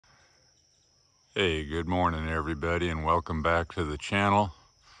Hey, good morning everybody, and welcome back to the channel.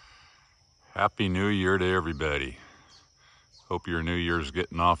 Happy New Year to everybody. Hope your New Year's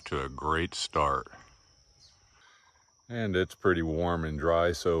getting off to a great start. And it's pretty warm and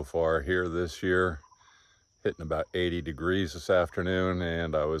dry so far here this year. Hitting about 80 degrees this afternoon,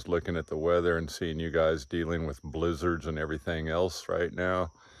 and I was looking at the weather and seeing you guys dealing with blizzards and everything else right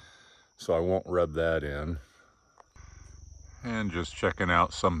now. So I won't rub that in. And just checking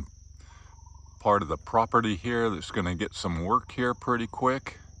out some part of the property here that's going to get some work here pretty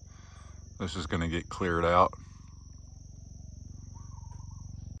quick. This is going to get cleared out.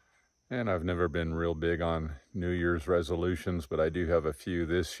 And I've never been real big on New Year's resolutions, but I do have a few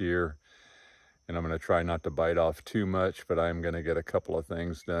this year. And I'm going to try not to bite off too much, but I'm going to get a couple of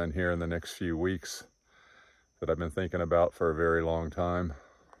things done here in the next few weeks that I've been thinking about for a very long time.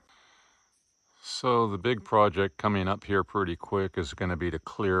 So the big project coming up here pretty quick is going to be to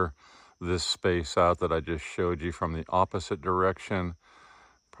clear this space out that I just showed you from the opposite direction.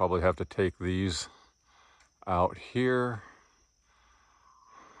 Probably have to take these out here.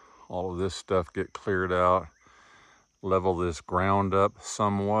 All of this stuff get cleared out, level this ground up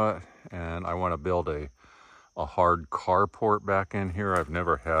somewhat, and I want to build a hard carport back in here. I've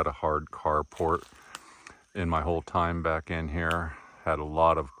never had a hard carport in my whole time back in here. Had a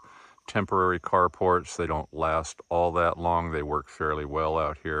lot of temporary carports. They don't last all that long. They work fairly well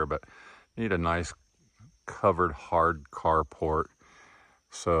out here, but need a nice covered hard carport.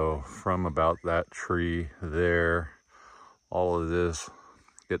 So from about that tree there, all of this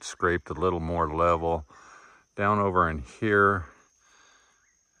gets scraped a little more level. Down over in here,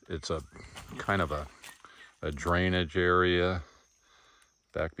 it's a kind of a drainage area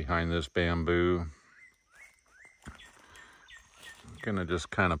back behind this bamboo. Gonna just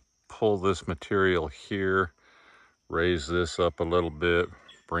kind of pull this material here, raise this up a little bit,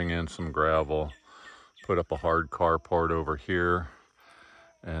 bring in some gravel, put up a hard carport over here,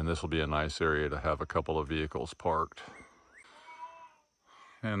 and this will be a nice area to have a couple of vehicles parked.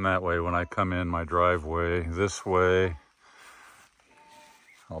 And that way, when I come in my driveway this way,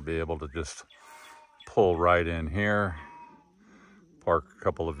 I'll be able to just pull right in here, park a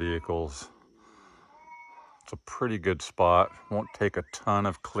couple of vehicles. It's a pretty good spot. Won't take a ton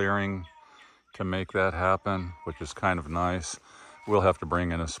of clearing to make that happen, which is kind of nice. We'll have to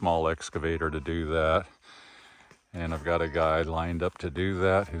bring in a small excavator to do that. And I've got a guy lined up to do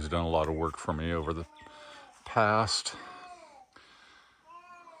that who's done a lot of work for me over the past.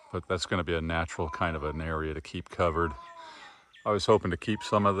 But that's going to be a natural kind of an area to keep covered. I was hoping to keep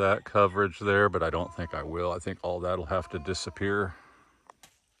some of that coverage there, but I don't think I will. I think all that'll have to disappear.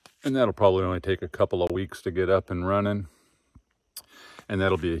 And that'll probably only take a couple of weeks to get up and running. And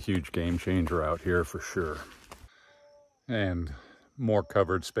that'll be a huge game changer out here for sure. And more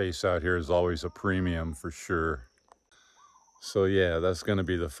covered space out here is always a premium for sure. So yeah, that's going to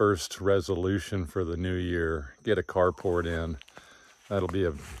be the first resolution for the new year. Get a carport in. That'll be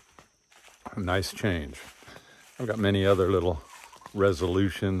a nice change. I've got many other little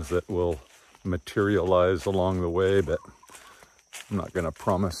resolutions that will materialize along the way, but I'm not going to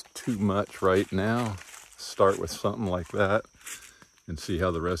promise too much right now. Start with something like that and see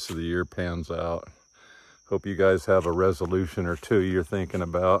how the rest of the year pans out. Hope you guys have a resolution or two you're thinking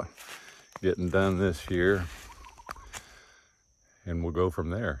about getting done this year, and we'll go from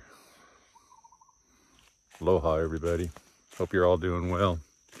there. Aloha, everybody. Hope you're all doing well.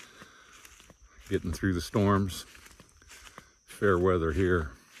 Getting through the storms. Fair weather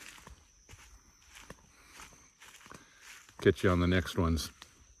here. Catch you on the next ones.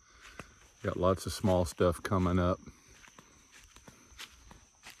 Got lots of small stuff coming up.